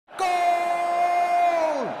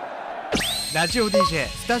ラジオ DJ、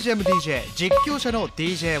スタジアム DJ、実況者の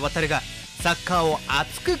DJ わたるがサッカーを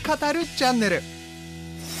熱く語るチャンネル、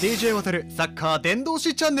 DJ わたるサッカー伝道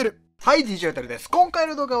師チャンネル。はい、DJ わたるです。今回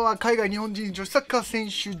の動画は海外日本人女子サッカー選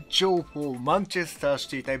手情報、マンチェスターシ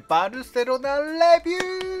ティ対バルセロナレビュ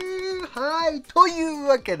ー。はい、という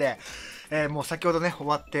わけでもう先ほどね終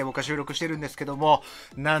わって僕は収録してるんですけども、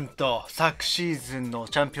なんと昨シーズンの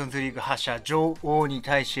チャンピオンズリーグ覇者女王に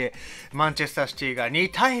対しマンチェスターシティが2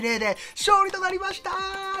対0で勝利となりました。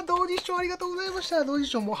同時視聴ありがとうございました。同時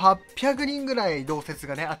視聴も800人ぐらい同説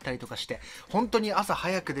がねあったりとかして、本当に朝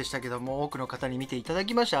早くでしたけども多くの方に見ていただ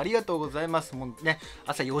きましてありがとうございます。もうね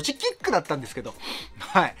朝4時キックだったんですけど、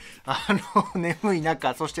はい眠い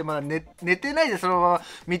中、そしてまだ 寝てないでそのまま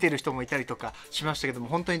見てる人もいたりとかしましたけども、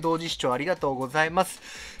本当に同時視聴ありがとうございます。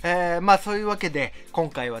まあそういうわけで今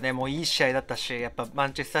回はねもういい試合だったし、やっぱマ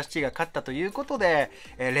ンチェスターシティが勝ったということで、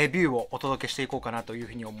レビューをお届けしていこうかなという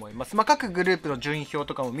ふうに思います。まあ各グループの順位表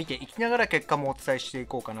とかも見ていきながら結果もお伝えしてい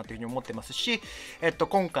こうかなというふうに思ってますし、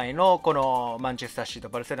今回のこのマンチェスターシティと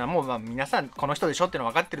バルセロナも、まあ、皆さんこの人でしょっていうの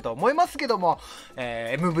は分かってるとは思いますけども、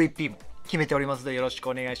MVP も決めておりますのでよろしく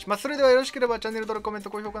お願いします。それではよろしければチャンネル登録、コメント、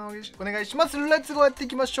高評価のお願いします。レッツゴーやってい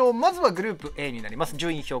きましょう。まずはグループ A になります。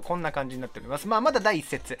順位表こんな感じになっております。まあまだ第1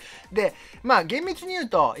節で、まあ厳密に言う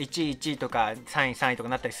と1位1位とか3位3位とか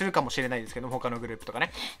なったりするかもしれないですけども、他のグループとか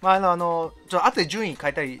ね、まあ後で順位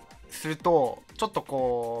変えたりするとちょっと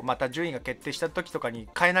こうまた順位が決定した時とかに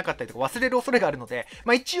変えなかったりとか忘れる恐れがあるので、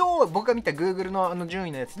まあ、一応僕が見た Google の順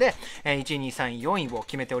位のやつで1位2位3位4位を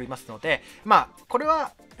決めておりますので、まあこれ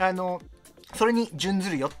はそれに準ず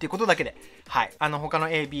るよっていうことだけで、はい、他の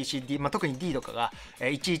A、B、C、D、まあ、特に D とかが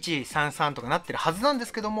11、33とかなってるはずなんで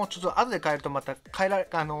すけども、ちょっと後で変えるとまたなんか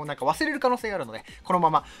忘れる可能性があるので、このま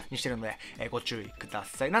まにしてるので、ご注意くだ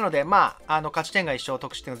さい。なので、まあ、勝ち点が一緒、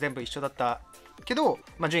得失点が全部一緒だったけど、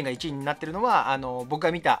まあ、順位が1位になってるのは僕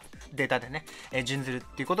が見たデータでね、準ずるっ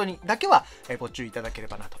ていうことにだけはご注意いただけれ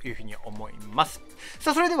ばなというふうに思います。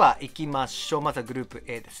さあそれでは行きましょう。まずはグループ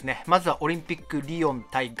A ですね。まずはオリンピックリヨン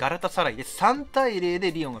対ガラタサライです。3対0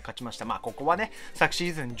でリヨンが勝ちました。まあここはね昨シ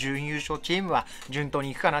ーズン準優勝チームは順当に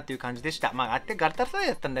いくかなっていう感じでした。まああってガラタサライ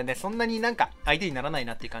だったんでね、そんなになんか相手にならない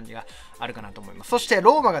なっていう感じがあるかなと思います。そして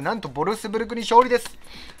ローマがなんとボルスブルクに勝利です。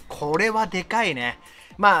これはでかいね。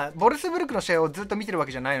まあボルスブルクの試合をずっと見てるわ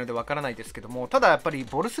けじゃないのでわからないですけども、ただやっぱり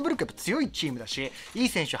ボルスブルクやっぱ強いチームだし、いい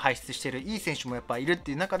選手輩出してる、いい選手もやっぱいるっ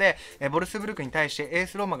ていう中でボルスブルクに対してエー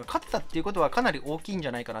スローマが勝ってたっていうことはかなり大きいんじ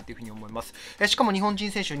ゃないかなというふうに思います。しかも日本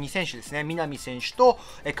人選手2選手ですね、南選手と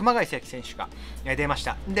熊谷紗希選手が出まし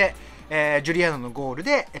た。でジュリアーノのゴール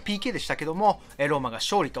で PK でしたけどもローマが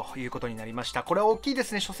勝利ということになりました。これは大きいで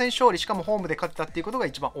すね。初戦勝利、しかもホームで勝ったっていうことが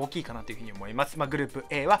一番大きいかなというふうに思います。まあ、グループ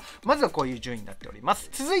A はまずはこういう順位になっております。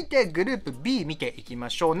続いてグループ B 見ていきま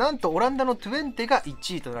しょう。なんとオランダのトゥエンテが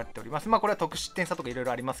1位となっております。まあこれは得失点差とかいろい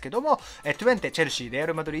ろありますけども、トゥエンテ、チェルシー、レア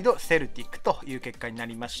ル・マドリード、セルティックという結果にな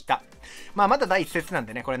りました。まあまだ第1節なん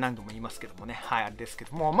でね、これ何度も言いますけどもね、はい、あれですけ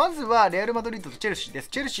ども、まずはレアル・マドリードとチェルシーです。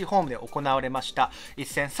チェルシーホームで行われました一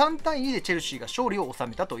戦3対2でチェルシーが勝利を収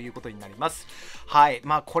めたということになります。はい、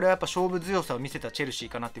まあこれはやっぱ勝負強さを見せたチェルシー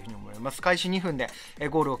かなというふうに思います。開始2分で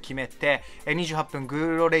ゴールを決めて、28分グ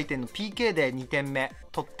ーロレイテンの PK で2点目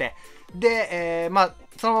取って、で、まあ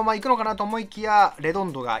そのまま行くのかなと思いきやレド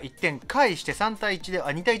ンドが1点返して2対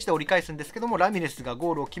1で折り返すんですけども、ラミレスが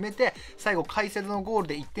ゴールを決めて最後カイセドのゴール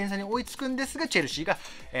で1点差に追いつくんですが、チェルシーが、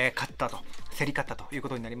勝ったと、競り勝ったというこ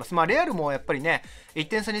とになります。まあレアルもやっぱりね1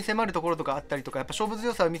点差に迫るところとかあったりとか、やっぱ勝負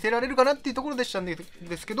強さを見せられるかなっていうところでしたんで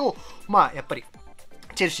すけど、まあやっぱり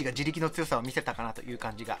チェルシーが自力の強さを見せたかなという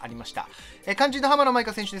感じがありました。肝心の浜野舞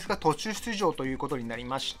香選手ですが途中出場ということになり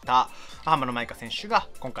ました。浜野舞香選手が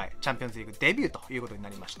今回チャンピオンズリーグデビューということにな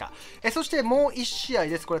りました。そしてもう1試合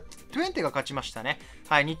です。これトゥエンテが勝ちましたね。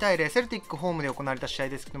はい、2対0、セルティックホームで行われた試合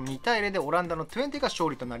ですけども2対0でオランダのトゥエンテが勝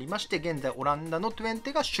利となりまして、現在オランダのトゥエン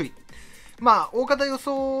テが首位。まあ大方予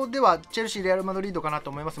想ではチェルシー、レアル・マドリードかなと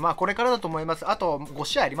思います。まあこれからだと思います。あと5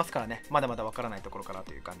試合ありますからね、まだまだわからないところかな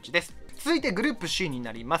という感じです。続いてグループ C に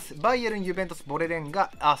なります。バイエルン、ユベントス、ボレレン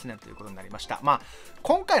がアーセナルということになりました。まあ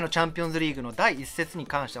今回のチャンピオンズリーグの第1節に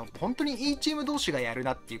関しては本当にいいチーム同士がやる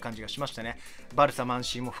なっていう感じがしましたね。バルサ、マン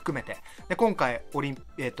シーも含めて。で今回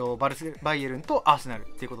バイエルンとアーセナル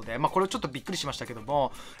っていうことで、まあこれちょっとびっくりしましたけど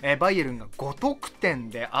も、バイエルンが5得点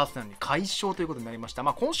でアーセナルに快勝ということになりました。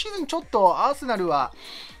まあ今シーズンちょっとアーセナルは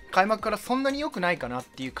開幕からそんなに良くないかなっ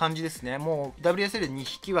ていう感じですね。もう WSL で2引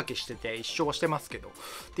き分けしてて1勝はしてますけどっ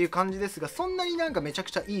ていう感じですが、そんなになんかめちゃく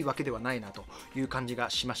ちゃいいわけではないなという感じが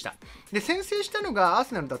しました。で先制したのがアー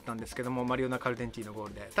セナルだったんですけども、マリオナ・カルデンティのゴー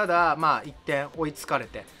ルで、ただまあ1点追いつかれ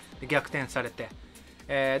て逆転されて、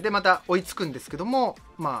でまた追いつくんですけども、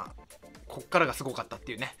まあこっからがすごかったっ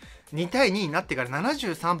ていうね。2対2になってから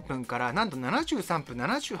73分からなんと73分、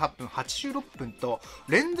78分、86分と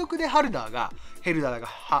連続でヘルダーだ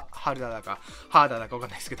かハーダーだか分かん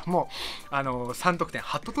ないですけども、3得点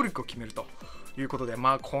ハットトリックを決めるということで、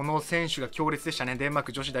まあこの選手が強烈でしたね。デンマー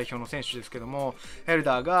ク女子代表の選手ですけども、ヘル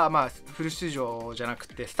ダーがまあフル出場じゃなく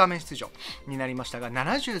てスタメン出場になりましたが、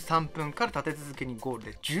73分から立て続けにゴール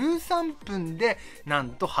で13分でな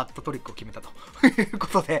んとハットトリックを決めたというこ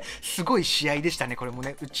とで、すごい試合でしたね。これも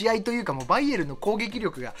ね、打ち合いというかもうバイエルンの攻撃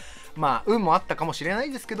力がまあ運もあったかもしれな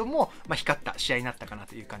いですけども、まあ、光った試合になったかな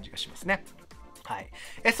という感じがしますね。はい、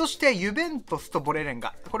そしてユベントスとボレレン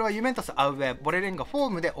ガ、これはユベントスアウェー、ボレレンガフォー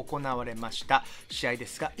ムで行われました試合で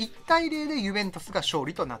すが、1対0でユベントスが勝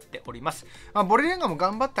利となっております。まあ、ボレレンガも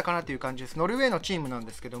頑張ったかなという感じです。ノルウェーのチームなん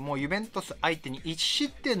ですけども、ユベントス相手に1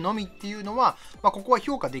失点のみっていうのは、まあ、ここは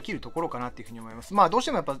評価できるところかなというふうに思います。まあどうし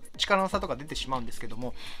てもやっぱ力の差とか出てしまうんですけど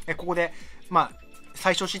も、ここでまあ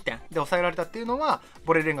最小失点で抑えられたっていうのは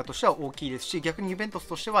ボレレンガとしては大きいですし、逆にユベントス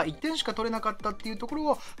としては1点しか取れなかったっていうところ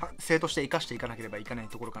を正として生かしていかなければいけない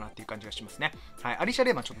ところかなっていう感じがしますね。はい、アリシャ・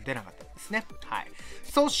レーマンちょっと出なかったですね。はい、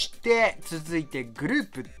そして続いてグルー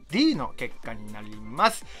プ D の結果になりま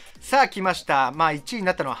す。さあ来ました。まあ1位に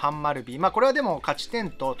なったのはハンマルビー。まあこれはでも勝ち点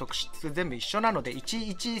と得失全部一緒なので1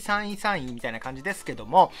位、1位、3位、3位みたいな感じですけど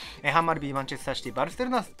も、ハンマルビー、マンチェスターシティ、バルセロ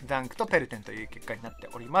ナ、ザンクとペルテンという結果になって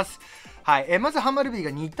おります。はい、まずハンマルビー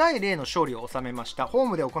が2対0の勝利を収めました。ホー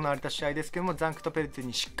ムで行われた試合ですけども、ザンクとペルテン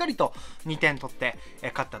にしっかりと2点取って、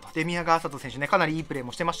勝ったと。で、宮川聡選手ね、かなりいいプレー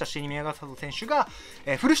もしてましたし、宮川聡選手が、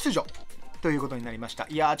フル出場ということになりました。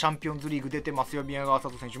いやー、チャンピオンズリーグ出てますよ、宮川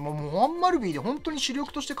聡選手。もうハンマルビーで本当に主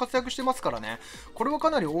力として活躍してますからね。これはか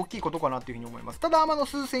なり大きいことかなというふうに思います。ただ、天野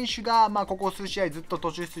スー選手が、まあ、ここ数試合ずっと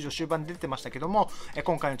途中出場終盤で出てましたけども、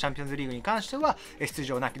今回のチャンピオンズリーグに関しては出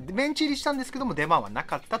場なく、ベンチ入りしたんですけども、出番はな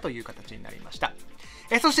かったという形になりました。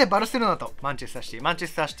そしてバルセロナとマンチェスターシティ。マンチェ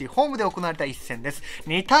スターシティホームで行われた一戦です。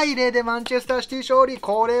2対0でマンチェスターシティ勝利。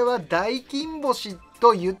これは大金星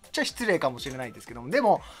と言っちゃ失礼かもしれないですけども、で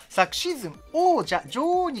も昨シーズン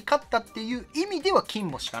女王に勝ったっていう意味では金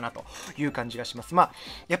星かなという感じがします。まあ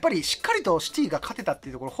やっぱりしっかりとシティが勝てたってい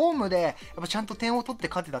うところ、ホームでやっぱちゃんと点を取って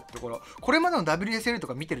勝てたってところ、これまでの WSL と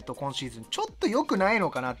か見てると今シーズンちょっと良くないの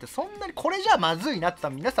かなって、そんなにこれじゃまずいなって多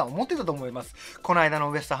分皆さん思ってたと思います。この間の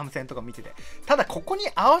ウエストハム戦とか見てて。ただここに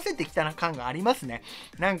合わせてきた感がありますね。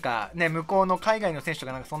なんかね、向こうの海外の選手と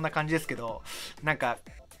かなんかそんな感じですけど、なんか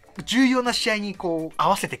重要な試合にこう合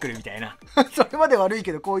わせてくるみたいなそれまで悪い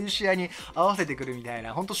けどこういう試合に合わせてくるみたい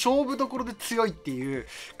な、本当勝負どころで強いっていう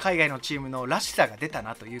海外のチームのらしさが出た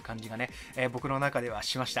なという感じがね、僕の中では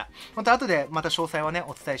しました。本当後でまた詳細はね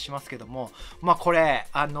お伝えしますけども、まあこれ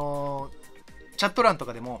チャット欄と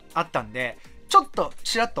かでもあったんでちょっと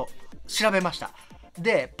ちらっと調べました。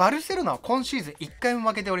でバルセロナは今シーズン1回も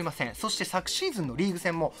負けておりません。そして昨シーズンのリーグ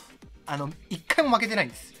戦も1回も負けてないん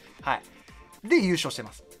です。はい、で優勝して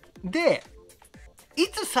ます。でい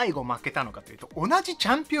つ最後負けたのかというと、同じチ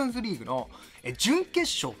ャンピオンズリーグの準決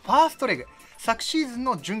勝ファーストレグ、昨シーズン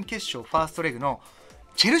の準決勝ファーストレグの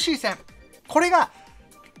チェルシー戦、これが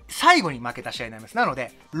最後に負けた試合になります。なの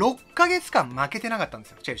で6ヶ月間負けてなかったんで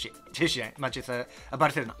すよ。チェルシーじゃない、マンチェスター、バ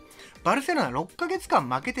ルセロナ6ヶ月間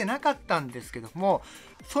負けてなかったんですけども、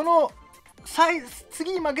その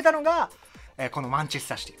次に負けたのがこのマンチェス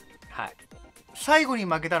ターシティ。はい、最後に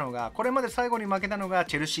負けたのが、これまで最後に負けたのが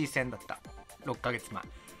チェルシー戦だった。6ヶ月前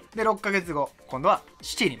で、6ヶ月後今度は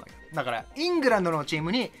シティに負けた。だからイングランドのチー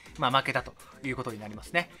ムに、負けたということになりま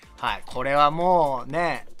すね。はい、これはもう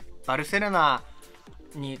ね、バルセロナ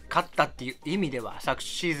に勝ったっていう意味では昨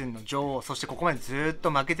シーズンの女王、そしてここまでずっと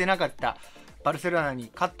負けてなかったバルセロナ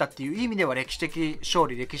に勝ったっていう意味では歴史的勝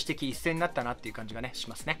利、歴史的一戦になったなっていう感じがねし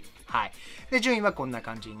ますね。はい、で順位はこんな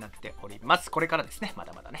感じになっております。これからですね、ま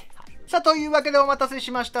だまだね。はい、さあというわけでお待たせ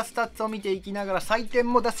しました。スタッツを見ていきながら採点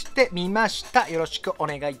も出してみました。よろしくお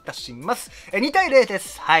願いいたします。2対0で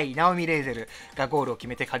す。はい、ナオミ・レイゼルがゴールを決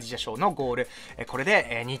めてカディジャ賞のゴール、これ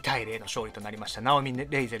で2対0の勝利となりました。ナオミ・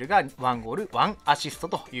レイゼルが1ゴール1アシスト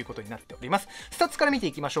ということになっております。スタッツから見て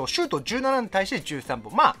いきましょう。シュート17に対して13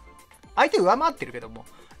本、相手上回ってるけども、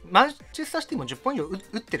マンチェスターシティも10本以上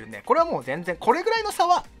打ってるんで、これはもう全然これぐらいの差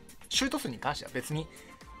はシュート数に関しては別に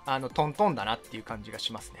トントンだなっていう感じが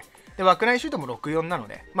しますね。で枠内シュートも 6-4 なの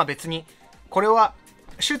で、別にこれは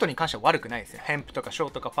シュートに関しては悪くないですね。ヘンプとかショー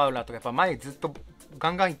とかファウラーとか、やっぱ前ずっと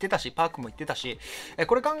ガンガン行ってたし、パークも行ってたし、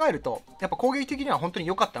これ考えると、やっぱ攻撃的には本当に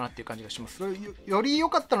良かったなっていう感じがします。より良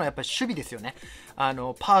かったのはやっぱり守備ですよね。パ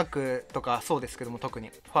ークとかそうですけども、特に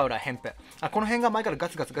ファウラー、ヘンプ。この辺が前からガ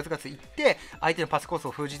ツガツ行って、相手のパスコース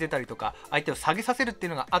を封じてたりとか、相手を下げさせるってい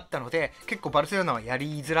うのがあったので、結構バルセロナはや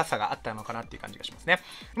りづらさがあったのかなっていう感じがしますね。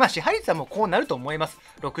支配率はもうこうなると思います。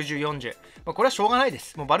60、40。これはしょうがないで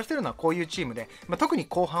す。もうバルセロナはこういうチームで、特に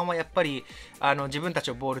後半はやっぱり自分た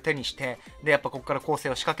ちをボール手にして、でやっぱここから攻勢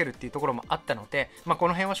を仕掛けるっていうところもあったので、この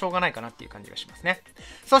辺はしょうがないかなっていう感じがしますね。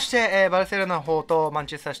そして、バルセロナの方とマン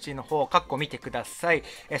チェスターシティの方、括弧見てください。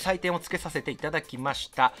採点をつけさせていただきま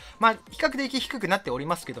した。比較的低くなっており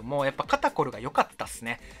ますけども、やっぱ肩コルが良かったっす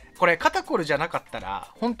ね。これ肩コルじゃなかった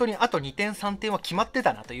ら本当にあと2点3点は決まって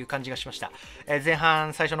たなという感じがしました。前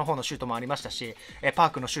半最初の方のシュートもありましたし、パー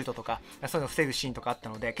クのシュートとかそういうのを防ぐシーンとかあった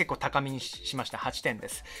ので結構高めにしました。8点で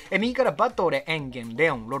す。右からバトレ、エンゲン、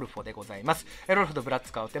レオン、ロルフォでございます。ロルフォとブラッ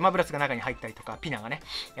ツ買うて、ブラッツが中に入ったりとか、ピナがね、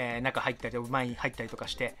中入ったりとか前に入ったりとか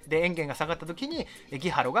して、でエンゲンが下がった時に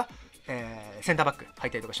ギハロが、センターバック入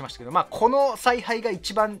ったりとかしましたけど、この采配が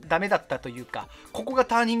一番ダメだったというか、ここが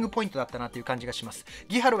ターニングポイントだったなという感じがします。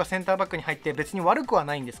ギハロがセンターバックに入って別に悪くは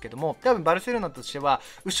ないんですけども、多分バルセロナとしては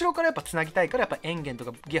後ろからやっぱつなぎたいから、やっぱエンゲンと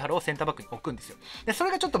かギハロをセンターバックに置くんですよ。でそ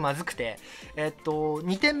れがちょっとまずくて、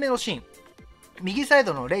2点目のシーン、右サイ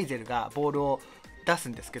ドのレイゼルがボールを出す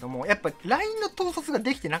んですけども、やっぱラインの統率が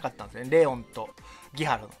できてなかったんですね、レオンとギ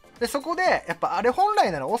ハロの。でそこでやっぱあれ本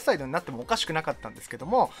来ならオフサイドになってもおかしくなかったんですけど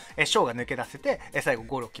も、ショーが抜け出せて最後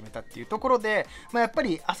ゴールを決めたっていうところで、やっぱ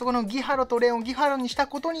りあそこのギハロとレオン、ギハロにした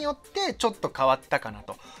ことによってちょっと変わったかな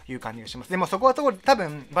という感じがします。でもそこは多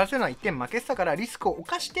分バルセロナ1点負けてたからリスクを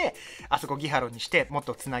冒してあそこギハロにしてもっ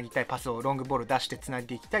とつなぎたい、パスをロングボール出してつない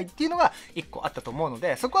でいきたいっていうのが1個あったと思うの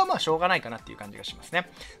で、そこはしょうがないかなっていう感じがしますね。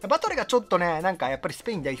バトレがちょっとね、なんかやっぱりス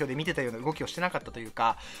ペイン代表で見てたような動きをしてなかったという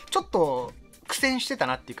か、ちょっと苦戦してた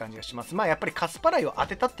なっていう感じがします。やっぱりカスパライを当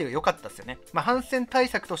てたっていうのが良かったですよね。反戦対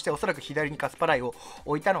策としておそらく左にカスパライを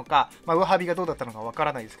置いたのか、上ハビがどうだったのかわか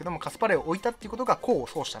らないですけども、カスパライを置いたっていうことが功を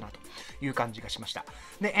奏したなという感じがしました。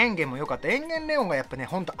でエンゲンも良かった。エンゲンレオンがやっぱね、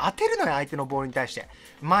ほんと当てるのよ、相手のボールに対して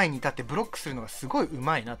前に立ってブロックするのがすごいう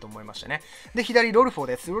まいなと思いましたね。で左ロルフォ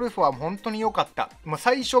です。ロルフォは本当に良かった。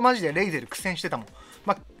最初マジでレイゼル苦戦してたもん。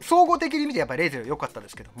総合的に見てやっぱりレイゼル良かったで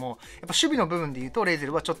すけども、やっぱ守備の部分で言うとレイゼ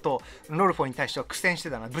ルはちょっとロルフォに対しては苦戦して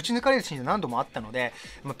たな、ぶち抜かれるシーンが何度もあったので、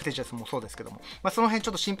プテチャスもそうですけども、その辺ち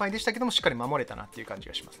ょっと心配でしたけども、しっかり守れたなっていう感じ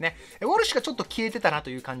がしますね。ウォルシュがちょっと消えてたなと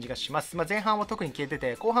いう感じがします。前半は特に消えて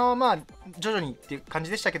て、後半は徐々にっていう感じ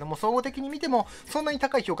でしたけども、総合的に見てもそんなに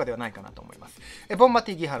高い評価ではないかなと思います。ボンマ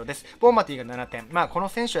ティ・ギハロです。ボンマティが7点。この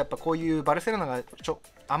選手はやっぱこういうバルセロナが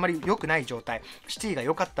あんまり良くない状態、シティが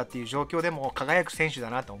良かったっていう状況でも輝く選手だ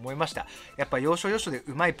なと思いました。やっぱ要所要所で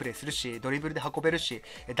うまいプレーするし、ドリブルで運べるし、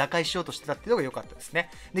打開しようとしてたっていうのが良かったですね。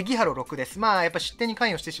でギハロ6です。やっぱ失点に関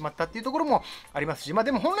与してしまったっていうところもありますし、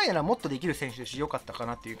でも本来ならもっとできる選手ですし、良かったか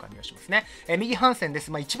なっていう感じがしますね。右ハンセンです。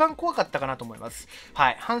一番怖かったかなと思います。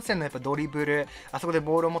はい、ハンセンのやっぱドリブル、あそこで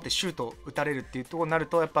ボールを持ってシュートを打たれるっていうところになる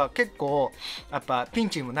と、やっぱ結構ピン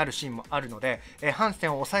チにもなるシーンもあるので、ハンセ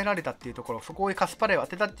ンを抑えられたっていうところ、そこをカスパレを当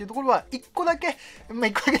てたっていうところは1個だけと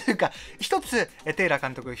いうか1つテイラー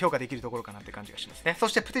監督評価できるところかなって感じがしますね。そ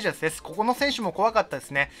してプテジャスです。ここの選手も怖かったで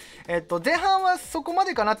すね。前半はそこま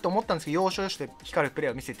でかなと思ったんですけど、要所要所で光るプレ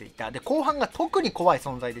ーを見せていた。で後半が特に怖い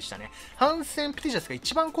存在でしたね。ハンセン・プテジャスが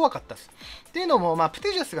一番怖かったです。っていうのも、プ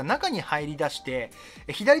テジャスが中に入り出して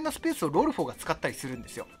左のスペースをロルフォーが使ったりするんで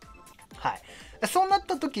すよ。はい、そうなっ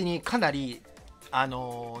た時にかなりなんて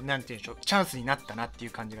いうんでしょう、チャンスになったなってい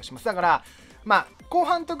う感じがします。だから後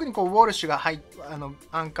半特にウォルシュが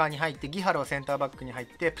アンカーに入って、ギハロはセンターバックに入っ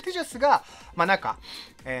て、プテジャスが中、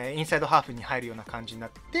インサイドハーフに入るような感じにな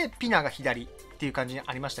って、ピナが左っていう感じに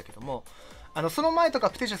ありましたけども、その前とか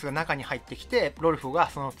プテジャスが中に入ってきて、ロルフォが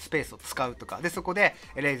そのスペースを使うとかで、そこで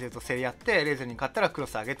レイゼルと競り合って、レイゼルに勝ったらクロ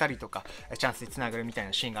ス上げたりとかチャンスにつながるみたい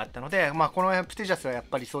なシーンがあったので、このプテジャスはやっ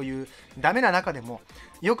ぱりそういうダメな中でも、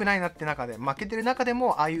良くないなって中で、負けてる中で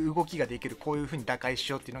もああいう動きができる、こういう風に打開し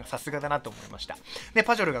ようっていうのがさすがだなと思いました。で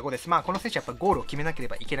パジョルが5です。この選手はやっぱゴールを決めなけれ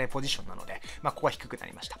ばいけないポジションなので、ここは低くな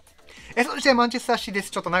りました。そしてマンチェスターシティで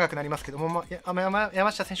す。ちょっと長くなりますけども、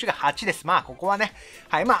山下選手が8です。ここはね、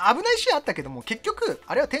はい、危ないシーンあったけども、結局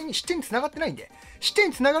あれは失点につながってないんで、失点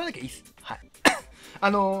につながらなきゃいいです。はい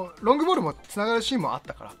ロングボールもつながるシーンもあっ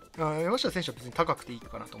たから、山下選手は別に高くていい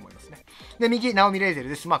かなと思いますね。で、右、ナオミ・レイゼル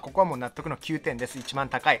です。ここはもう納得の9点です。一番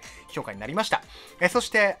高い評価になりました。そし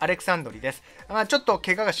て、アレクサンドリです。ちょっと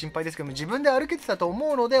怪我が心配ですけども、自分で歩けてたと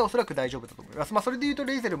思うので、おそらく大丈夫だと思います。それで言うと、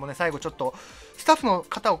レイゼルもね、最後ちょっと、スタッフの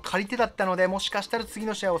方を借りてだったので、もしかしたら次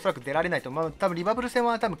の試合はおそらく出られないと、多分リバプール戦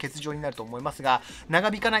は多分欠場になると思いますが、長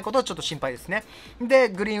引かないことはちょっと心配ですね。で、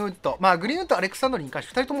グリーンウッド。グリーンウッド、アレクサンドリに関し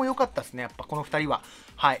て2人とも良かったですね。やっぱこの2人は。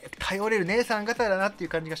はい。頼れる姉さん方だなっていう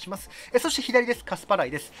感じがします。そして左です。カスパラ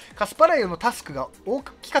イです。カスパライのタスクが大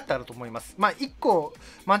きかっただと思います。1個、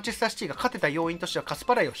マンチェスターシティが勝てた要因としてはカス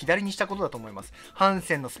パライを左にしたことだと思います。ハン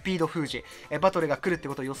センのスピード封じ、バトルが来るって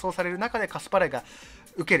ことを予想される中でカスパライが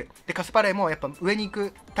受ける。で、カスパライもやっぱ上に行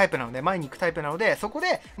くタイプなので、前に行くタイプなので、そこ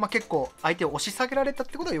で、結構相手を押し下げられたっ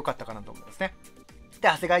てことは良かったかなと思いますね。で、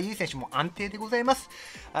長谷川唯選手も安定でございます。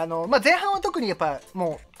前半は特にやっぱ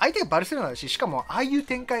もう相手がバルセロナだし、しかもああいう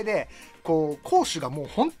展開で、攻守がもう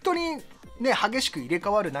本当にね、激しく入れ替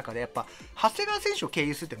わる中で、やっぱ長谷川選手を経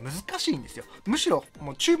由するって難しいんですよ。むしろ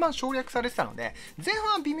もう中盤省略されてたので、前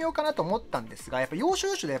半は微妙かなと思ったんですが、やっぱ要所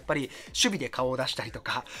要所でやっぱり守備で顔を出したりと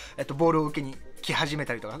か、ボールを受けに来始め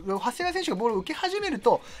たりとか、長谷川選手がボールを受け始める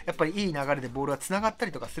と、やっぱりいい流れでボールがつながった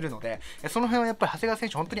りとかするので、その辺はやっぱり長谷川選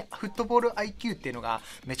手、本当にフットボール IQ っていうのが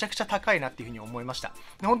めちゃくちゃ高いなっていうふうに思いました。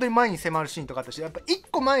本当に前に迫るシーンとかあったし、やっぱ1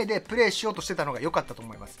個前でプレーしようとしてたのが良かったと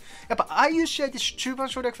思います。やっぱああいう試合って中盤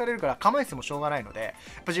省略されるから構えてもしょうがないので、や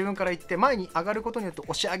っぱ自分から行って前に上がることによって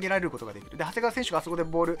押し上げられることができる。で、長谷川選手があそこで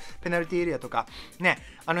ボール、ペナルティーエリアとか、ね、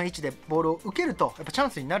あの位置でボールを受けると、やっぱチャン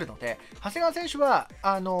スになるので、長谷川選手は、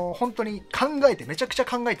本当にめちゃくちゃ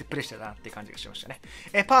考えてプレーしてたなっていう感じがしましたね。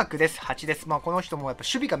パークです。8です。この人もやっぱ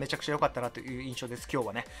守備がめちゃくちゃ良かったなという印象です。今日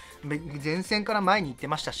はね。前線から前に行って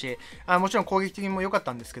ましたし、もちろん攻撃的にも良かっ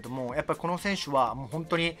たんですけども、やっぱりこの選手はもう本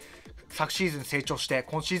当に昨シーズン成長して、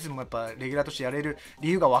今シーズンもやっぱレギュラーとしてやれる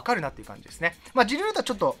理由が分かるなっていう感じですね。ジルーとは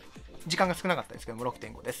ちょっと時間が少なかったですけども、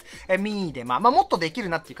6.5 です。ミーで、もっとできる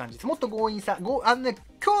なっていう感じです。もっと強引さ、今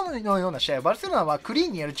日のような試合はバルセロナはクリー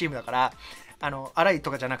ンにやるチームだから、荒い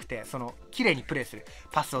とかじゃなくて、綺麗にプレーする、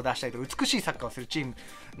パスを出したりとか、美しいサッカーをするチーム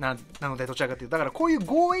なので、どちらかというと、だからこういう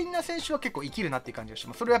強引な選手は結構生きるなっていう感じがし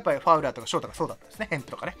ます。それはやっぱりファウラーとかショートがそうだったんですね、ヘン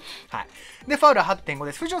プとかね。はい。で、ファウラー 8.5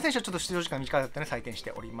 です。藤野選手はちょっと出場時間短かったので採点し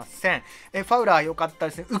ておりません。ファウラー良かった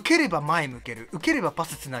ですね。受ければ前向ける、受ければパ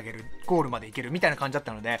スつなげる、ゴールまでいけるみたいな感じだっ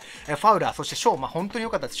たので、ファウラー、そしてショー、本当に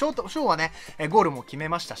良かったです。ショーはね、ゴールも決め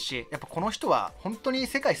ましたし、やっぱこの人は本当に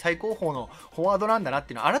世界最高峰のフォワードなんだなっ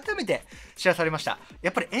ていうのを改めて知らされました。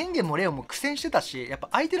やっぱりエンゲンもレオも苦戦してたし、やっぱ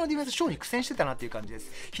相手のディフェンスショーに苦戦してたなっていう感じで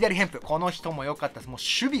す。左ヘンプ、この人も良かったです。もう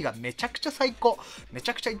守備がめちゃくちゃ最高。めち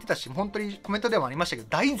ゃくちゃ言ってたし、本当にコメントでもありましたけど、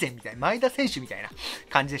大然みたいな、前田選手みたいな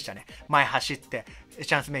感じでしたね。前走って、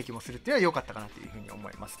チャンスメイキングもするっていうのは良かったかなというふうに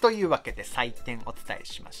思います。というわけで、採点お伝え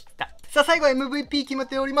しました。さあ、最後 MVP 決め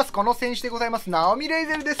ております。この選手でございます。ナオミ・レイ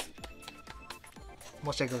ゼルです。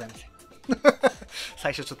申し訳ございません。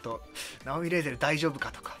最初ちょっと、ナオミ・レイゼル大丈夫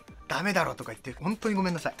かとか、ダメだろうとか言って、本当にご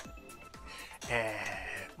めんなさい。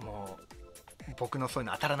もう、僕のそういう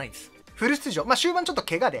の当たらないんです。フル出場、終盤ちょっと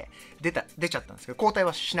怪我で出ちゃったんですけど、交代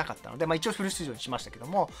はしなかったので、一応フル出場にしましたけど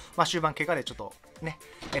も、終盤怪我でちょっとね、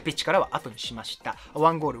ピッチからは後にしました。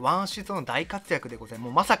1ゴール、1アシストの大活躍でございます。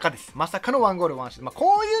もうまさかです。まさかの1ゴール、1アシスト。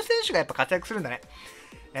こういう選手がやっぱ活躍するんだね。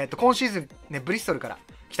今シーズン、ね、ブリストルから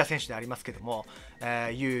来た選手でありますけども、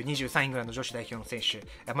U23 イングランド女子代表の選手、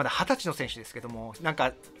まだ20歳の選手ですけども、なん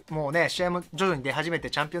かもうね、試合も徐々に出始めて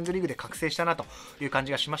チャンピオンズリーグで覚醒したなという感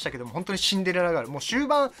じがしましたけども、本当にシンデレラがある。もう終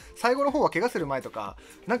盤、最後の方は怪我する前とか、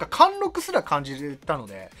なんか貫禄すら感じたの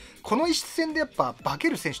で、この一戦でやっぱ化け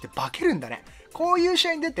る選手って化けるんだね。こういう試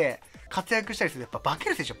合に出て活躍したりすると、やっぱ化け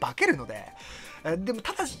る選手は化けるので、でも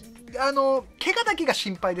ただ怪我だけが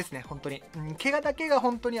心配ですね、本当に。怪我だけが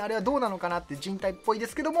本当にあれはどうなのかなって人体っぽいで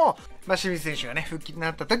すけども、清水選手がね、復帰に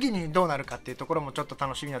なった時にどうなるかっていうところもちょっと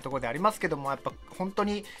楽しみなところでありますけども、やっぱ本当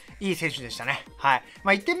にいい選手でしたね。はい。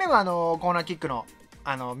1点目はコーナーキックの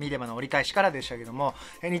ミデマの折り返しからでしたけども、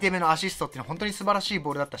2点目のアシストっていうのは本当に素晴らしい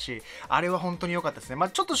ボールだったし、あれは本当に良かったですね。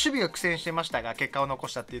ちょっと守備が苦戦してましたが、結果を残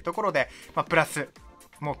したっていうところで、プラス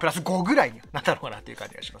5ぐらいになったのかなという感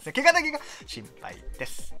じがしますね。怪我だけが心配で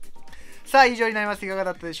す。さあ、以上になります。いかが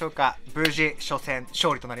だったでしょうか。無事、初戦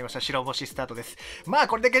勝利となりました。白星スタートです。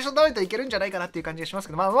これで決勝トーナメントいけるんじゃないかなっていう感じがします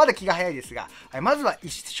けど、まだ気が早いですが、まずは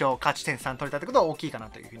1勝勝ち点3取れたってことは大きいかな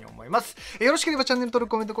というふうに思います。よろしければチャンネル登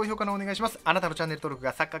録、コメント、高評価のお願いします。あなたのチャンネル登録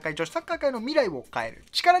がサッカー界、女子サッカー界の未来を変える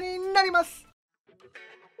力になります。